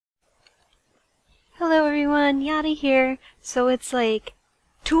Hello everyone, Yada here. So it's like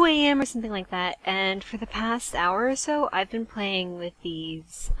 2 a.m. or something like that, and for the past hour or so, I've been playing with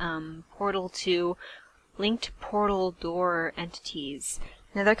these Portal 2 linked portal door entities.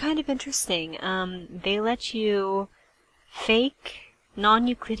 Now they're kind of interesting. They let you fake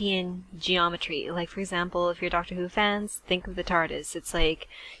non-Euclidean geometry. Like for example, if you're Doctor Who fans, think of the TARDIS. It's like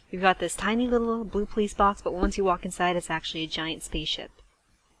you've got this tiny little blue police box, but once you walk inside, it's actually a giant spaceship.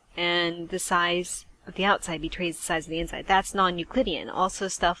 And the size of the outside betrays the size of the inside. That's non-Euclidean. Also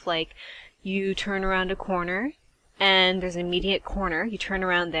stuff like you turn around a corner and there's an immediate corner, you turn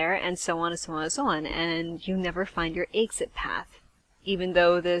around there, and so on and so on and so on, and you never find your exit path, even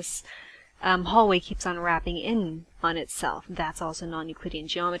though this hallway keeps on wrapping in on itself. That's also non-Euclidean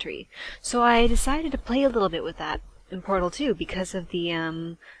geometry. So I decided to play a little bit with that in Portal 2 because of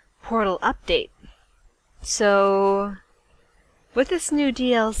the Portal update. So with this new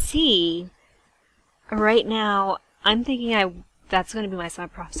DLC, right now, I'm thinking that's going to be my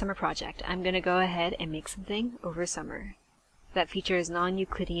summer project. I'm going to go ahead and make something over summer that features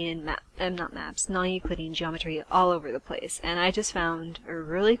non-Euclidean non-Euclidean geometry all over the place. And I just found a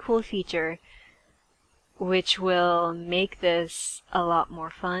really cool feature which will make this a lot more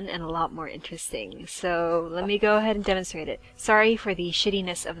fun and a lot more interesting. So let me go ahead and demonstrate it. Sorry for the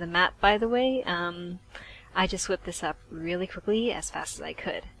shittiness of the map, by the way. I just whipped this up really quickly as fast as I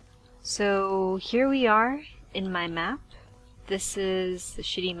could. So here we are in my map. This is the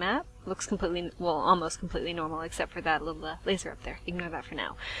shitty map. Looks completely, well, almost completely normal except for that little laser up there. Ignore that for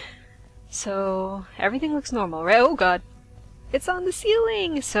now. So everything looks normal, right? Oh god! It's on the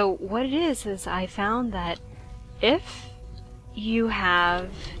ceiling! So what it is I found that if you have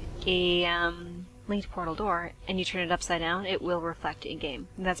a linked portal door and you turn it upside down, it will reflect in-game.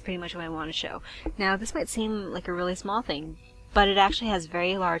 That's pretty much what I want to show. Now this might seem like a really small thing, but it actually has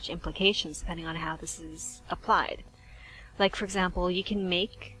very large implications depending on how this is applied. Like for example, you can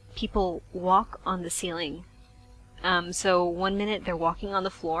make people walk on the ceiling. So 1 minute they're walking on the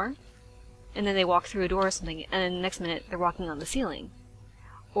floor, and then they walk through a door or something, and then the next minute they're walking on the ceiling.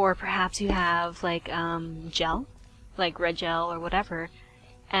 Or perhaps you have like gel, like red gel or whatever,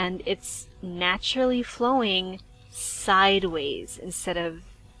 and it's naturally flowing sideways instead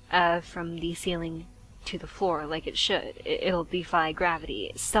of from the ceiling to the floor like it should. It'll defy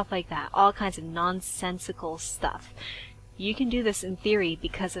gravity, stuff like that. All kinds of nonsensical stuff. You can do this in theory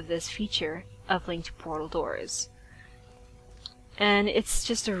because of this feature of linked portal doors. And it's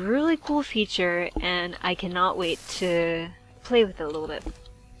just a really cool feature, and I cannot wait to play with it a little bit.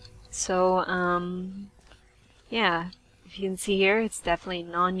 So, yeah. If you can see here, it's definitely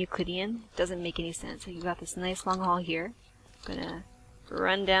non-Euclidean. Doesn't make any sense. So you've got this nice long hall here. I'm gonna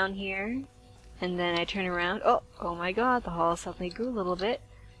run down here, and then I turn around. Oh my god, the hall suddenly grew a little bit.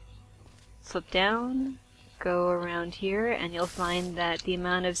 Flip down, go around here, and you'll find that the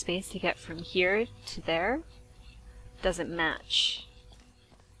amount of space to get from here to there doesn't match.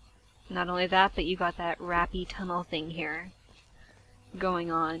 Not only that, but you got that wrappy tunnel thing here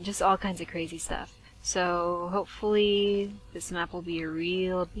going on. Just all kinds of crazy stuff. So hopefully this map will be a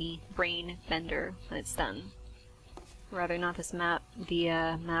real brain bender when it's done. Rather not this map,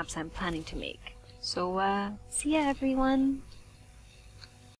 the maps I'm planning to make. So see ya everyone!